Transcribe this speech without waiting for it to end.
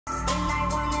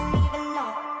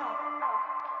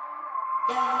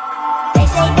They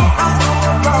say that I'm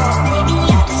unlovable. Maybe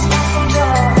I'm just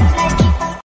miserable. Like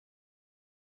people.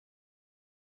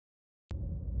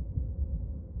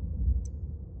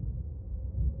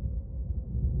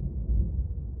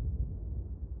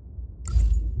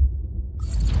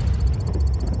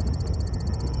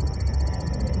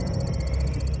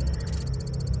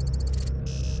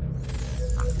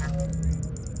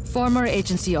 Former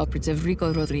agency operative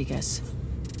Rico Rodríguez.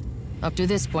 Up to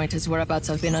this point, his whereabouts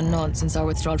have been unknown since our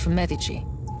withdrawal from Medici.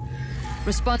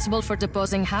 Responsible for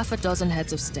deposing half a dozen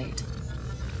heads of state.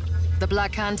 The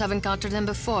Black Hand have encountered him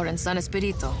before in San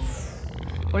Espirito,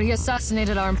 where he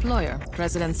assassinated our employer,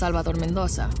 President Salvador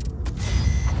Mendoza.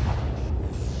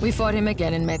 We fought him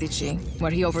again in Medici,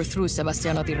 where he overthrew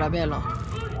Sebastiano di Ravello.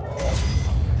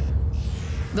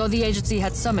 Though the agency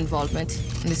had some involvement,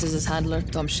 this is his handler,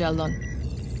 Tom Sheldon.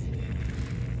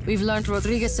 We've learned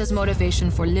Rodriguez's motivation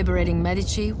for liberating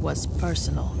Medici was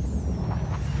personal.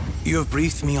 You have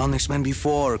briefed me on this man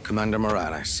before, Commander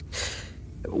Morales.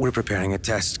 We're preparing a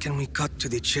test. Can we cut to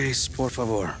the chase, por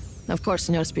favor? Of course,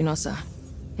 Senor Espinosa.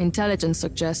 Intelligence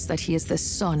suggests that he is the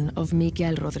son of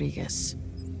Miguel Rodriguez.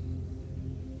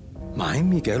 My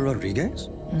Miguel Rodriguez?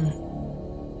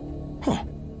 Huh.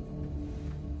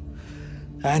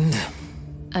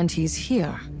 And he's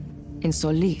here, in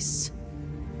Solís,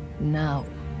 now.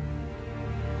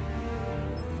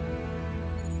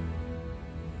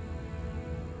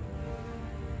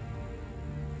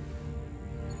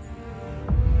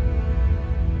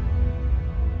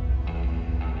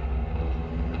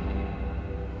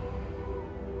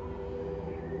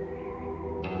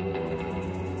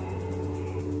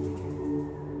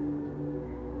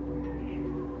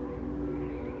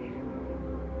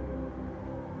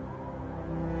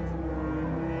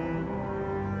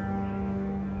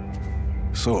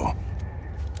 So,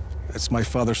 that's my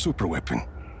father's superweapon.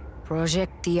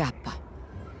 Project Tiapa.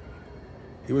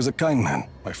 He was a kind man,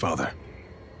 my father.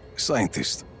 A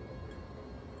scientist.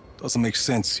 Doesn't make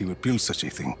sense he would build such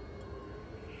a thing.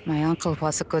 My uncle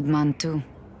was a good man too.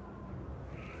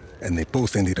 And they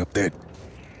both ended up dead.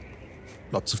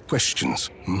 Lots of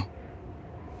questions,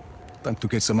 Time to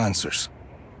get some answers.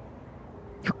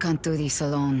 You can't do this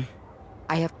alone.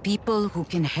 I have people who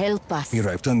can help us.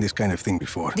 Mira, I've done this kind of thing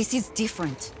before. This is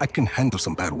different. I can handle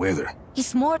some bad weather.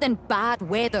 It's more than bad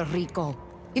weather, Rico.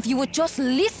 If you would just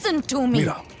listen to me.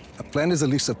 Mira, a plan is a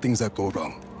list of things that go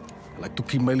wrong. I like to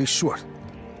keep my list short.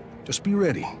 Just be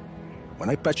ready. When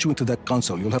I patch you into that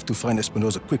console, you'll have to find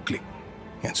Espinosa quickly.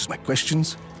 He answers my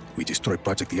questions, we destroy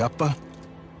Project Iapa.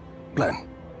 Plan.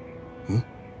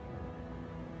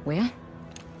 Well?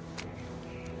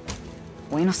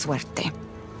 Buena suerte.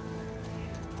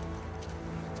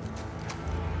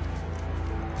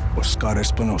 Oscar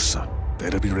Espinosa,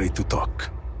 better be ready to talk.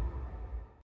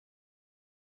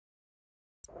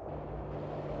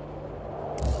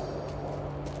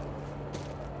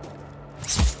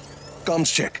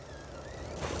 Comms check.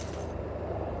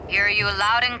 Hear you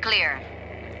loud and clear.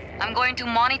 I'm going to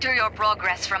monitor your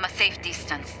progress from a safe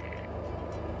distance.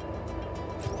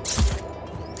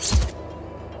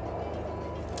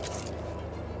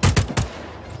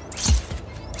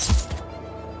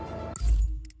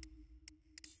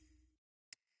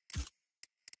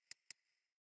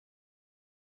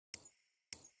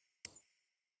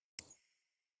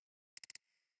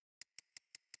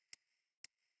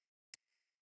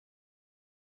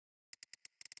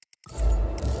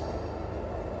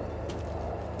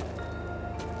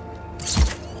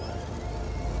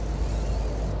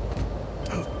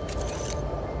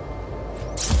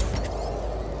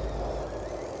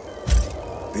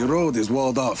 The road is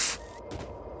walled off.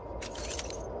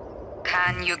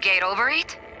 Can you get over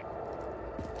it?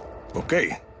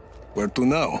 Okay. Where to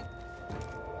now?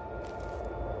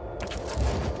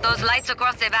 Those lights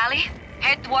across the valley?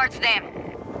 Head towards them.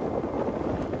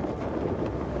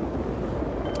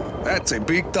 That's a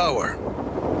big tower.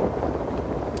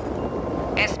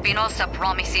 Espinosa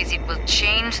promises it will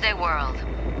change the world.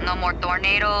 No more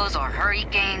tornadoes or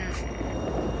hurricanes.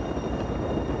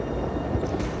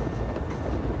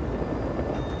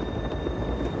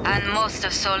 And most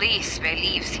of Solís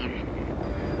believes him.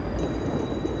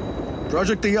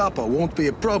 Project Iapa won't be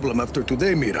a problem after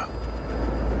today, Mira.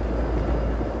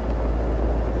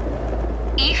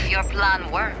 If your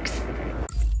plan works.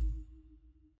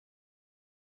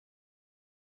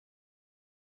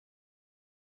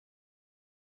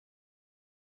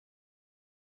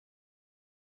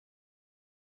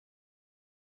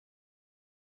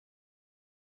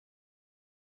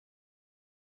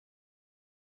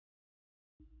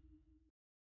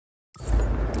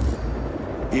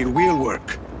 It will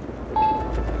work.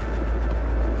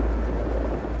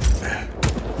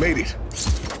 Made it.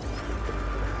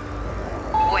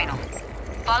 Bueno.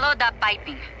 Follow that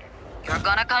piping. You're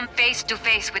gonna come face to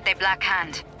face with a Black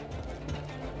Hand.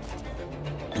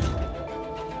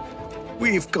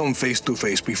 We've come face to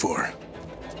face before.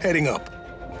 Heading up.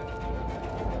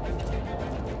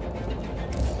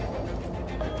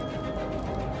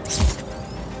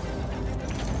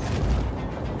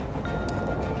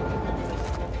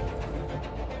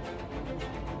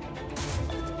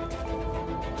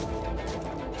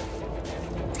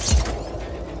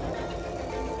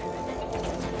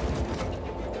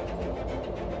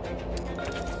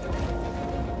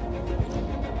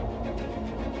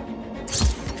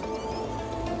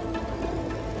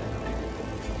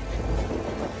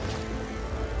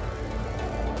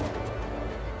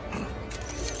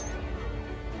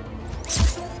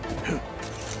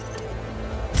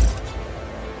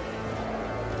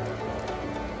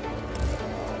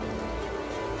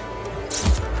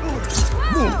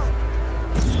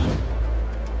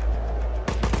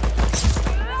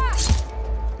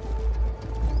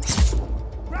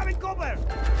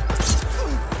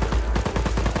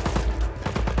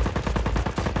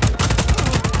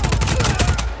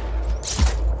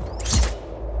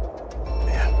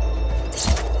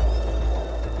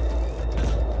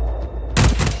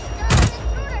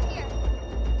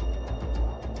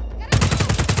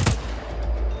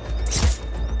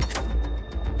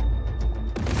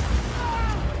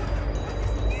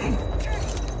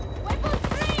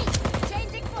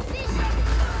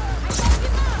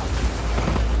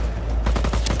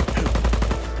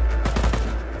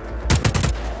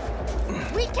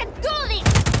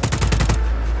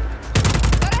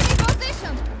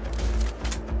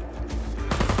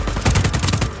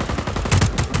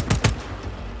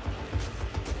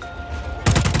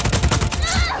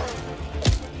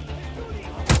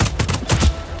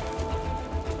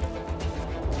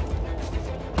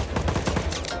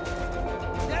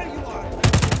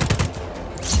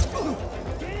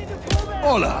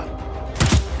 Hola!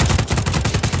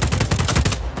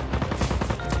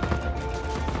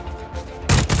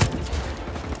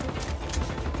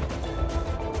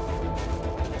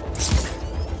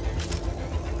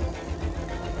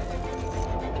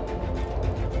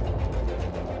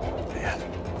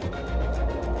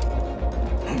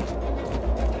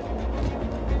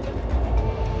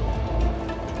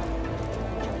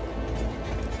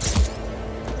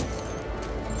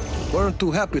 Weren't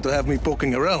too happy to have me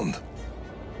poking around.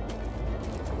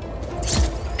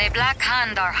 The Black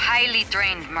Hand are highly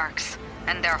trained mercs,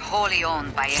 and they're wholly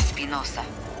owned by Espinosa.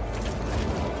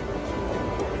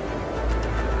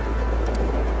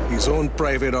 His own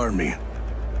private army.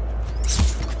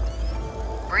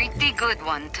 Pretty good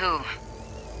one, too.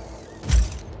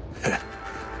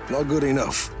 Not good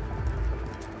enough.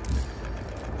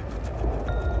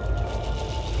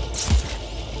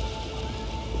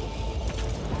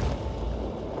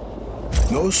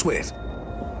 No sweat.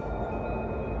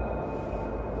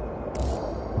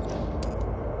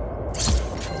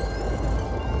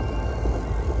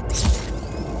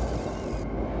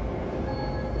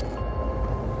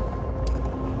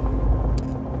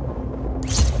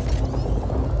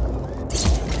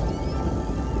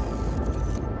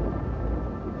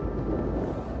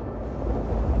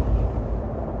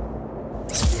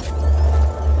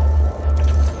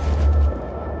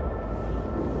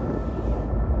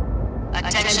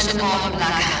 Attention all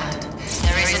Black Hand.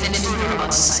 There is an intruder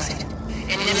on site.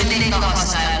 Eliminate the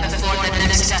hostile before the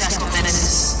next test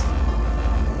commences.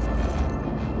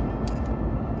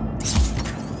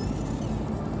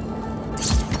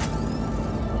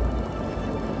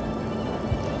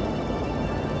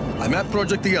 I'm at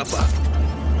Project Iapa.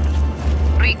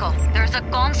 Rico, there's a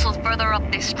console further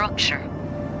up this structure.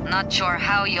 Not sure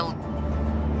how you'll...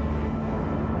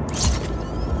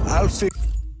 I'll fix.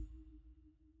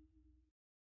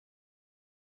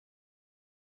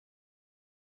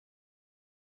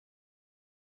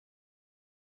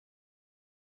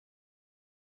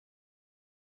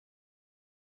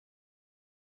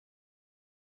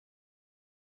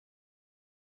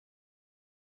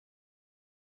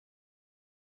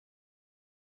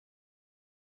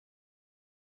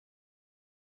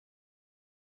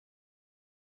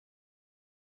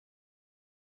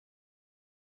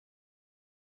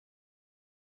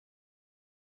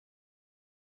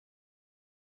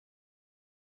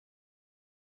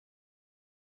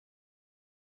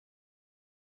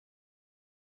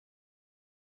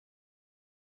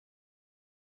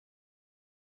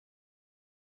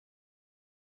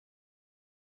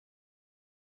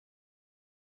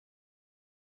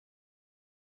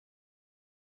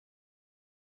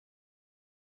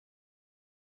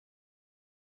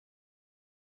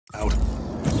 Out.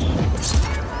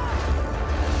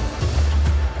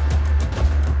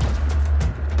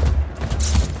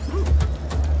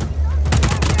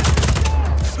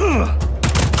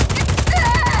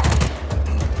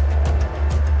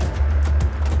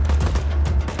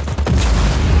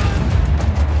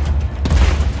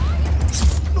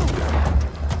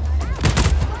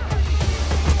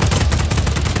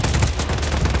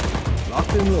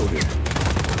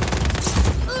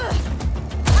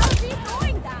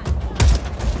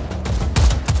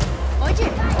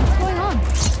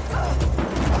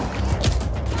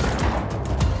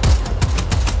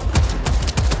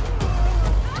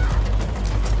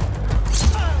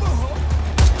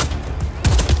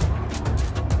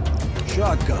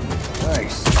 shotgun.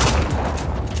 Nice.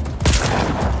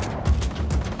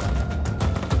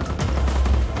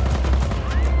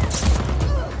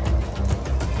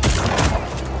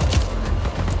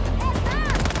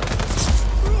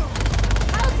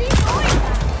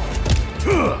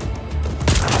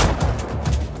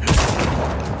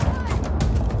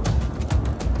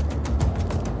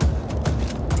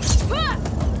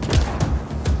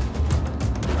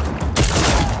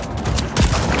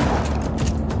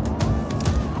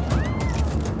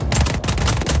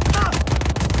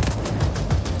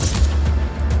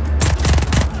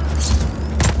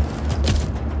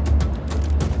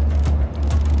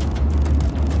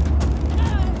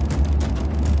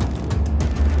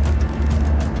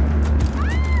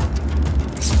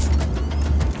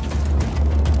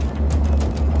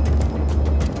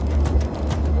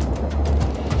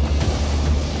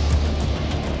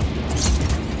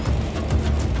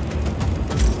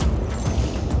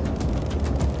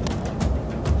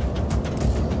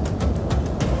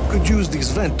 Could use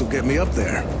this vent to get me up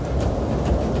there.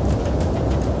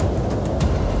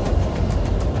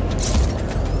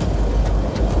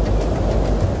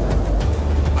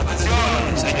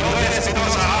 Attenzione, señores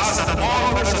Espinosa hasta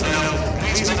all personnel,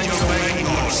 please make your way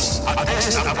indoors. A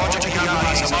test of Project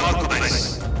MIRA is about to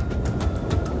commence.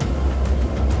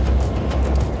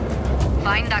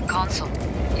 Find that console.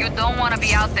 You don't want to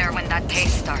be out there when that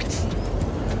case starts.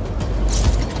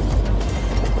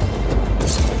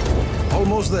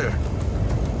 Almost there.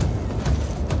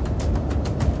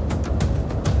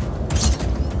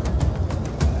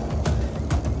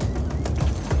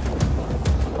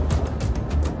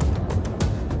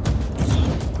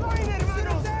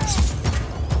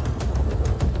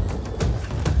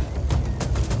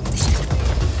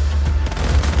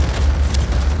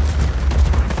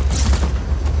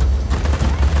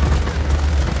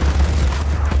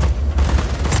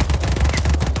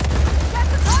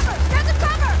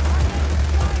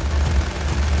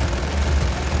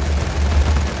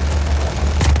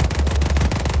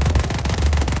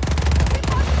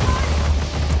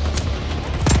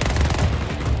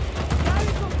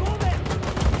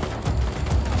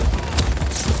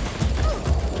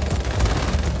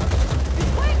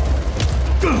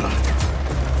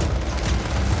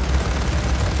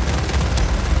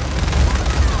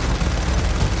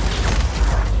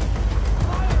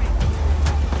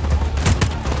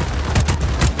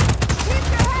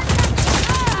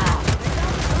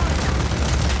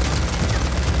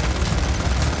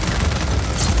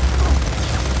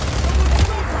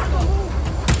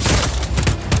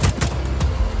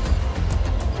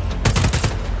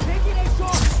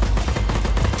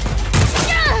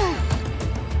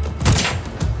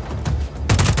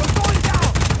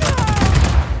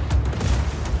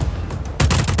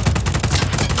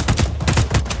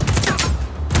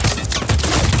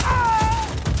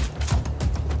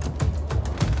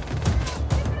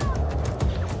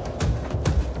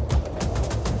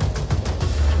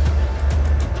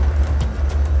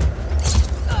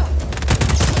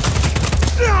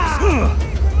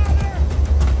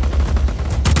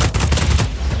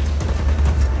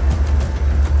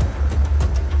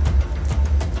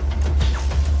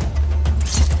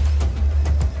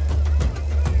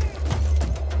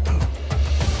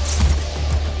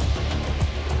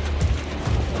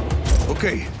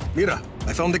 Okay, Mira,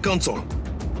 I found the console.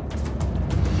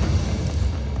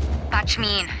 Patch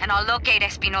me in, and I'll locate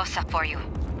Espinosa for you.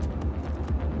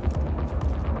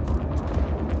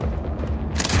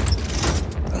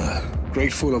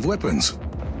 Crate full of weapons.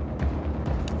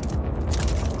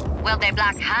 Well, the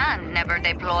Black Hand never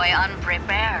deploy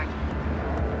unprepared.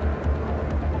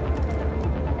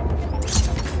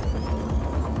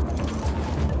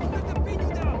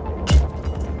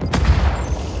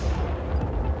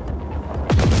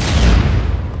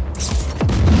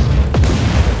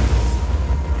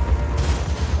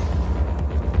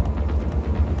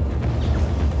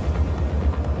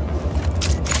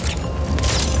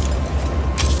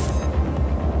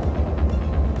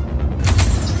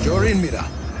 You're in, Mira.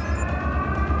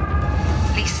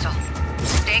 Listo.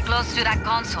 Stay close to that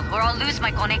console, or I'll lose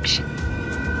my connection.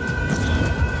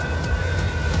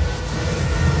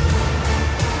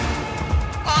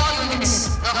 All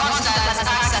units, the hostile has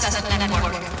access to the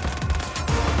network.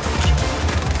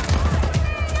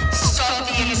 Stop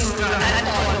the intruder at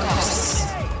all costs.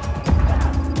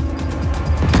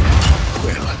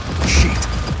 Well, shit.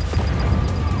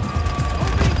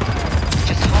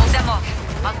 Just hold them off.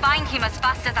 I'll find him as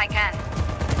fast as I can.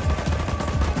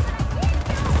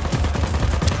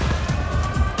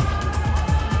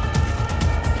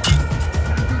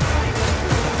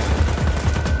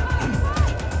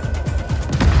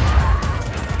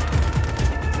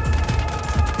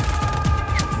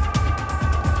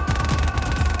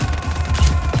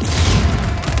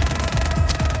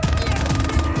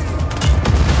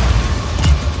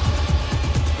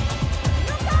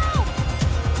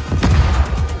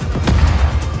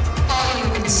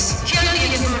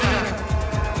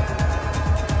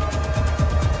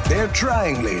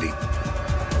 trying, lady.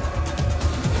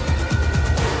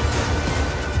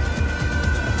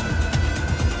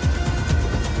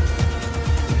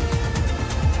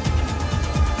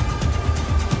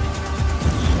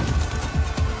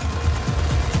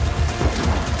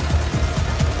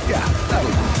 Yeah, that'll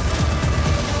do.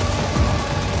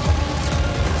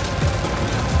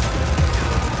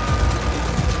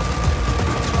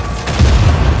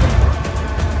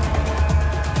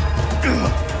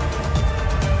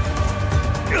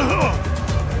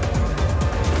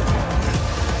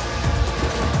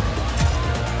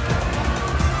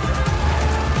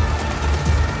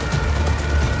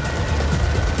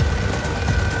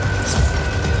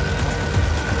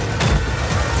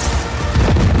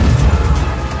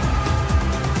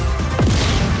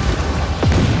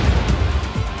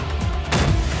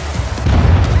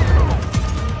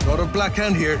 Black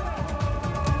hand here.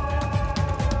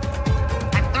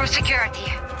 I'm through security.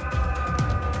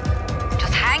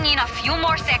 Just hang in a few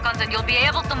more seconds and you'll be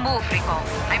able to move, Rico.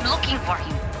 I'm looking for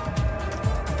him.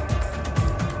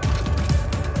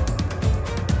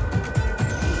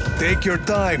 Take your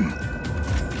time.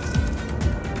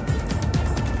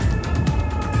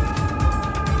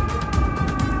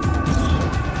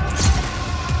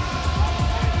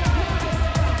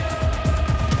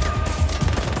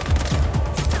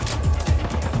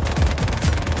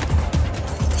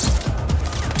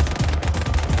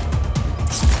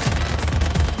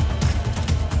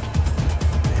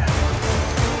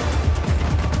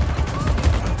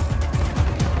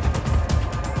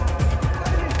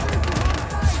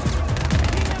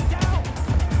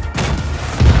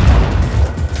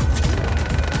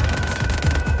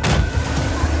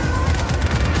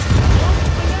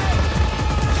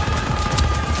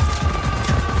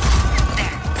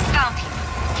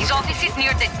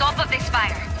 Near the top of this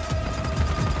fire.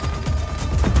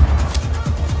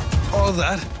 All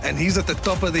that, and he's at the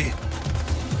top of the...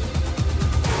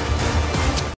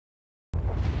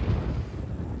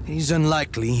 He's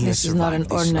unlikely he has This is not an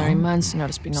survived this ordinary long. man, Senor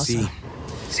Espinosa.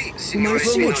 See,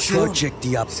 let's check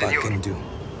the upper can do,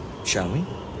 shall we?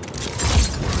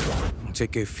 It'll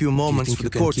take a few moments for the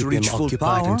court to reach full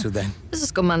power. Until then. This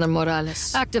is Commander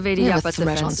Morales. Activating We have a Yappa threat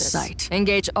on defenses. sight.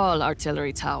 Engage all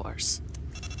artillery towers.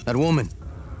 That woman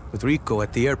with Rico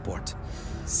at the airport.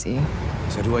 See?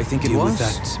 Is that who I think it was? Deal with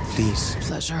that, please.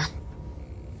 Pleasure.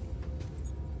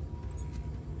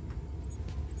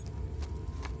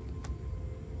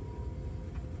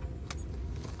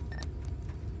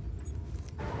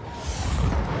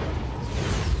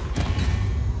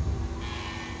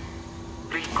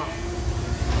 Rico.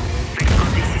 Rico,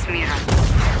 this is MIRA.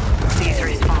 Please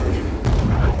respond.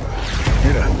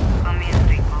 Mira, Come in,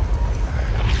 Rico.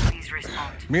 Please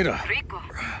respond. Mira. Rico.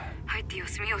 Ay,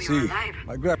 Dios mío, you're See, alive.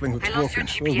 my grappling hook's I lost your broken.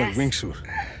 So is my GPS. wingsuit.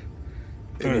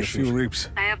 Maybe a few rips.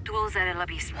 I have tools at El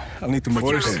Abismo. I'll need to make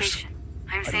What's your repairs. location?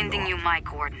 I'm don't sending know. you my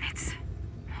coordinates.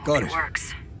 Got It it.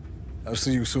 works. I'll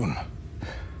see you soon.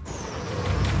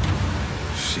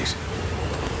 Shit.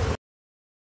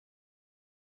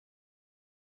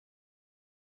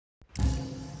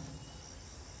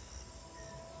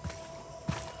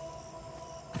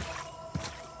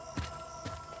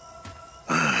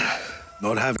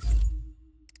 Not having...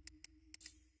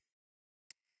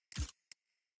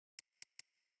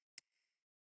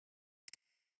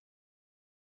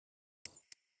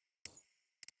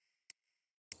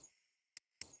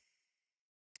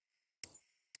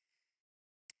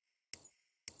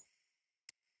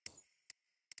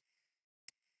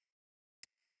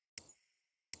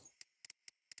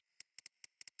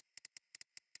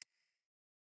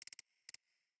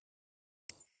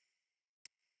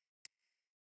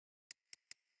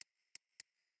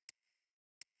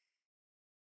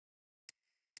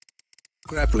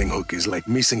 Grappling hook is like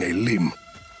missing a limb.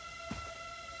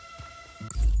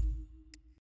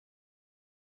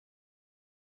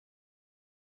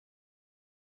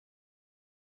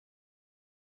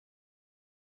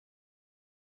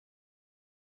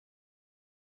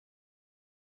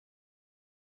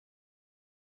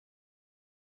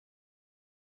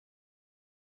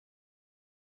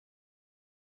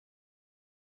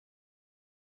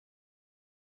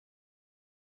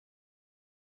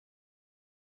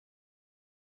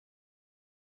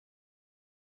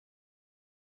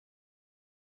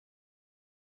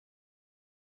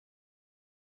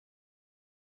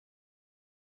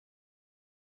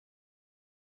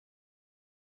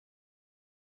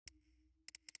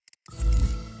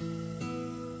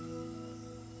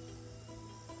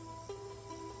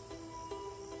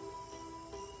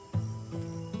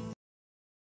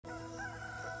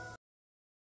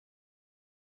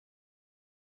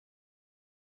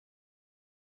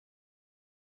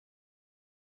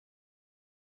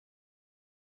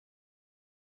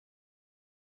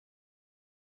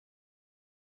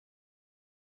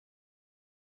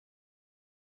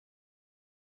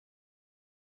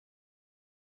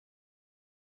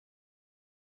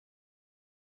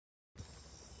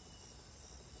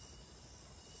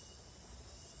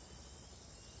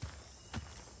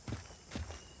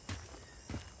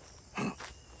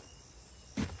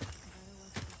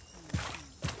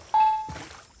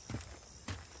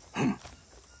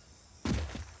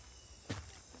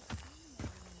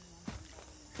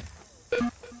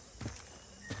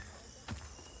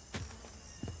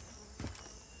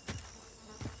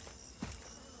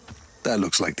 That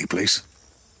looks like the place.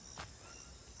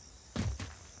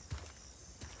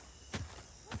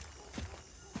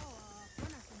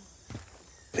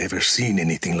 Never seen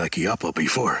anything like Iapa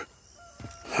before.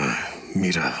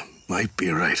 Mira might be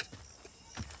right.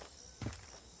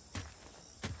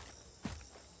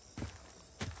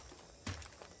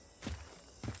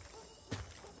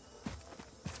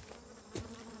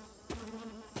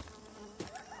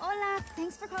 Hola,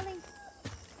 thanks for calling.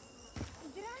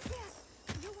 Gracias.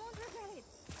 You won't regret it.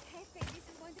 Jefe, this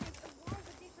is going to make a world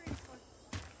of difference for...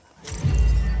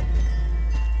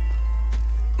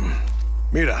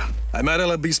 Mira, I'm at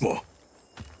El Abismo.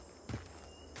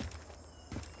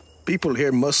 People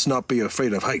here must not be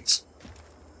afraid of heights.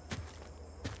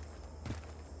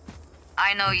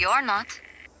 I know you're not.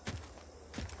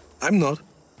 I'm not,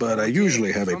 but I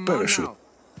usually have a parachute.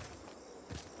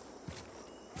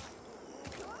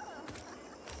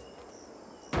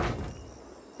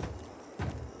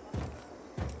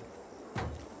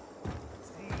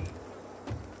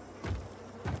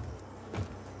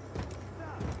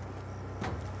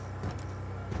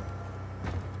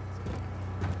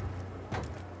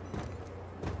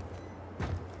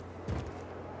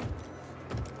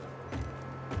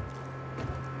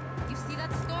 You see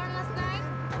that storm last night?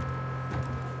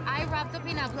 I wrapped up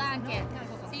in a blanket.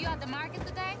 See you at the market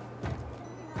today?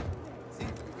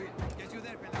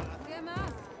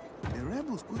 The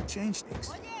rebels could change things.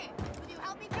 Oye, could you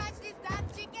help me catch this damn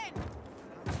chicken?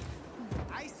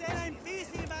 I said I'm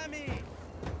busy, mommy.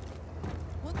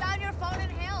 Put down your phone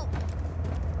and help.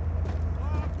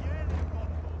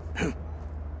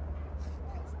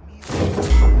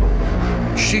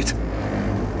 Shit!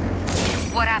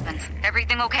 What happened?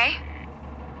 Everything okay?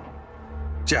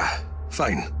 Yeah,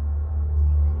 fine.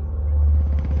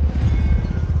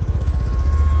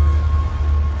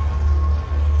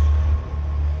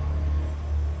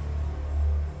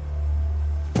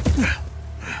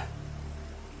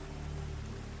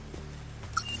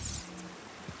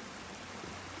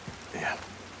 Yeah.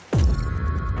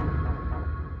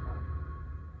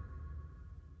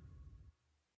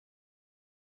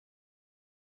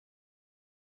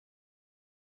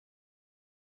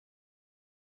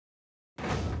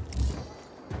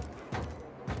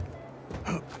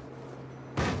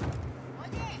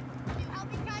 Oye, could you help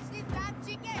me catch this damn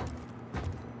chicken?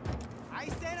 I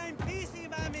said I'm busy,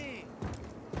 mommy.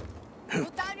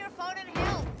 Put down your phone and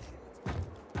help.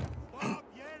 Stop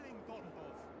yelling,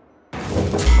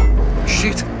 tontos.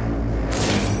 Shit!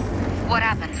 What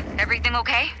happened? Everything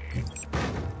okay?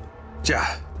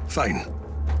 Yeah, fine.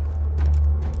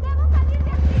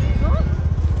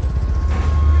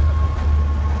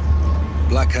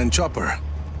 Black Hand Chopper.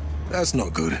 That's no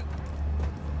good.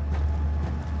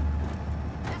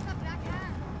 That's a black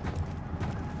hand.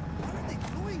 What are they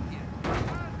doing here?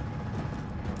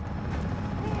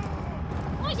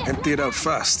 Empty it out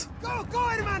fast. Go, go,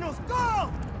 hermanos,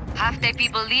 go! Half the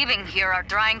people leaving here are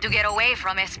trying to get away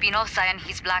from Espinosa and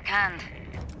his Black Hand.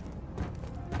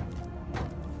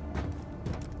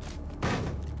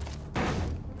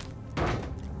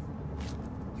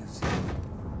 You see?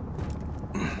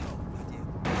 No, not yet.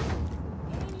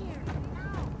 Get in here,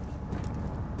 now.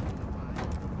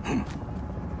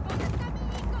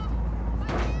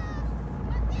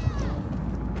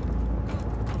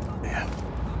 Yeah.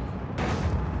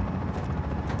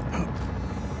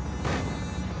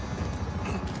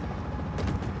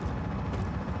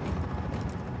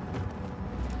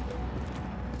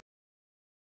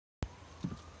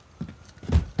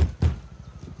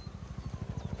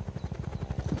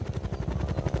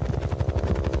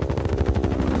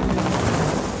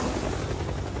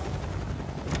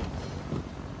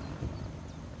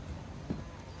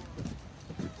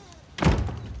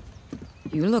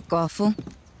 You look awful.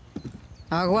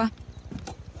 Agua?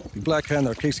 The Black Hand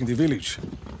are casing the village.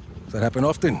 Does that happen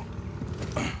often?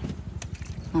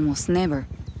 Almost never.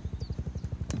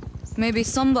 Maybe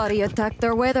somebody attacked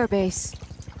their weather base.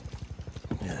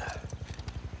 Yeah.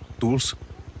 Tools?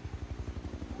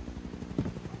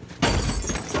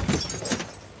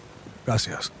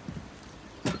 Gracias.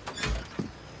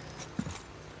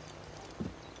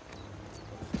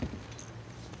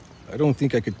 I don't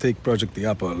think I could take Project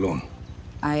Iapa alone.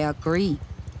 I agree.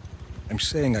 I'm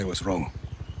saying I was wrong.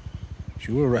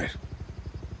 You were right.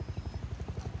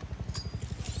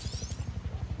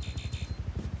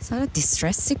 Is that a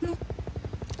distress signal?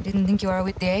 I didn't think you were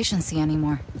with the agency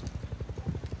anymore.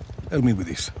 Help me with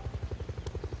this.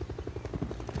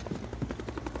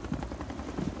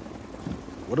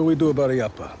 What do we do about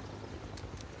Iapa?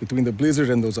 Between the blizzard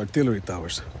and those artillery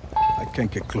towers, I can't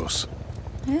get close.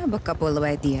 I have a couple of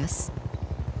ideas.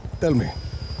 Tell me.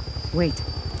 Wait.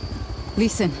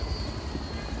 Listen.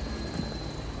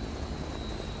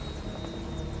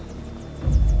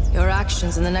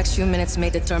 actions in the next few minutes may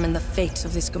determine the fate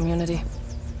of this community.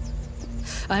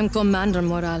 I am Commander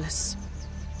Morales.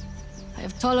 I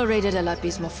have tolerated El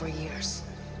Abismo for years.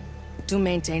 To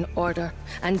maintain order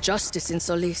and justice in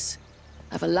Solís,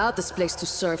 I've allowed this place to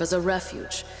serve as a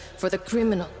refuge for the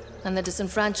criminal and the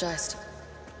disenfranchised.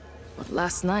 But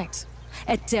last night,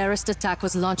 a terrorist attack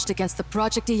was launched against the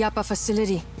Project Illapa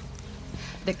facility.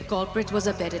 The culprit was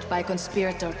abetted by a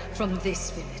conspirator from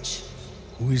this village.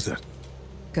 Who is that?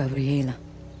 Gabriela.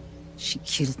 She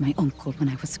killed my uncle when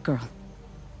I was a girl.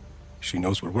 She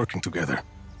knows we're working together.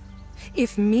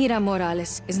 If MIRA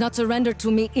Morales is not surrendered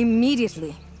to me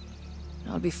immediately,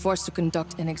 I'll be forced to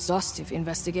conduct an exhaustive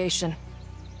investigation.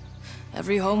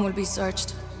 Every home will be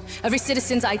searched. Every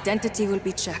citizen's identity will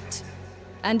be checked.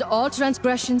 And all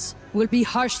transgressions will be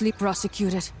harshly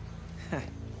prosecuted.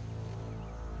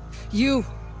 You!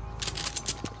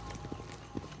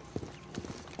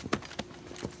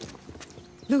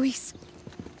 Luis!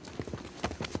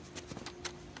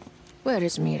 Where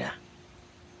is Mira?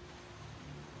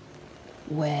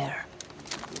 Where?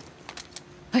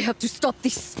 I have to stop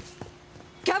this!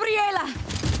 Gabriela!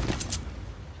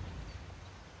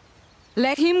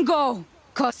 Let him go,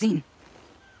 cousin.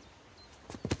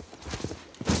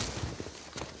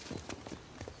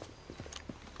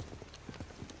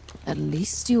 At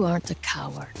least you aren't a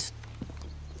coward.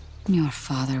 Your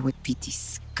father would be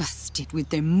disgusted with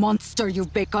the monster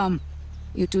you've become.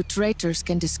 You two traitors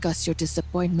can discuss your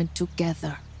disappointment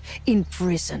together, in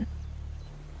prison.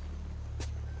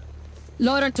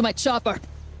 Load her to my chopper!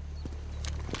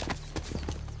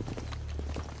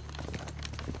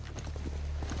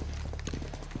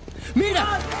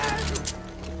 Mira!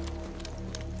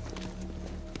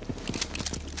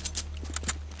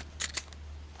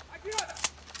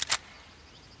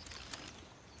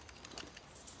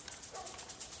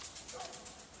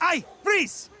 Ay!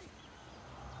 Freeze!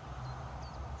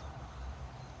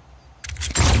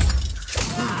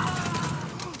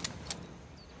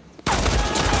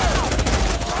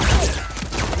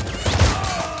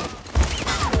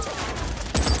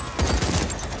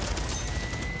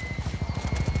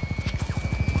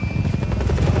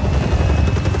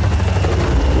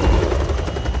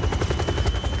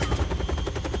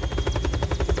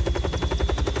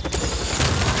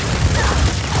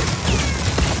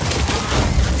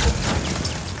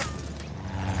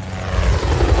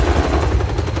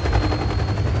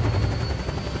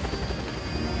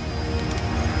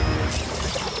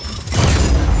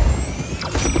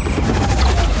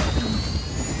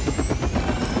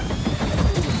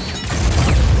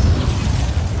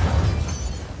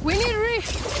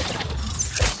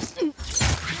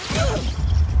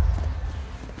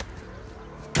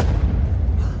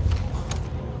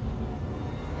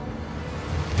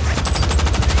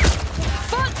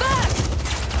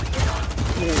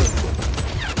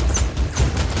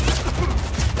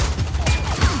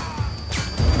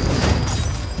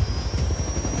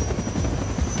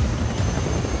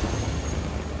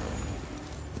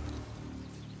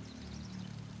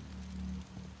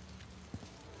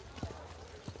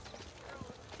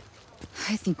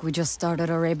 I think we just started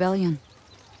a rebellion.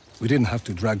 We didn't have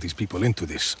to drag these people into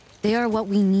this. They are what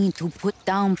we need to put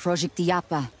down Project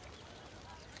Illapa.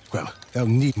 Well, they'll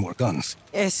need more guns.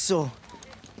 Eso.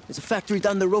 There's a factory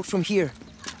down the road from here.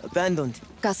 Abandoned.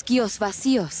 Casquillos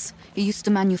Vacíos. He used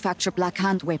to manufacture black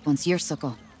hand weapons years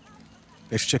ago.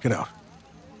 Let's check it out.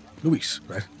 Luis,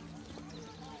 right?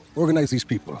 Organize these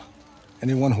people.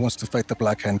 Anyone who wants to fight the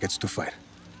Black Hand gets to fight.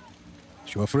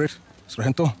 You up for it,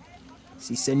 Sargento?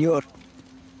 Si, senor.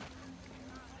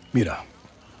 Mira,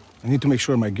 I need to make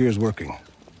sure my gear's working.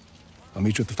 I'll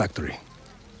meet you at the factory.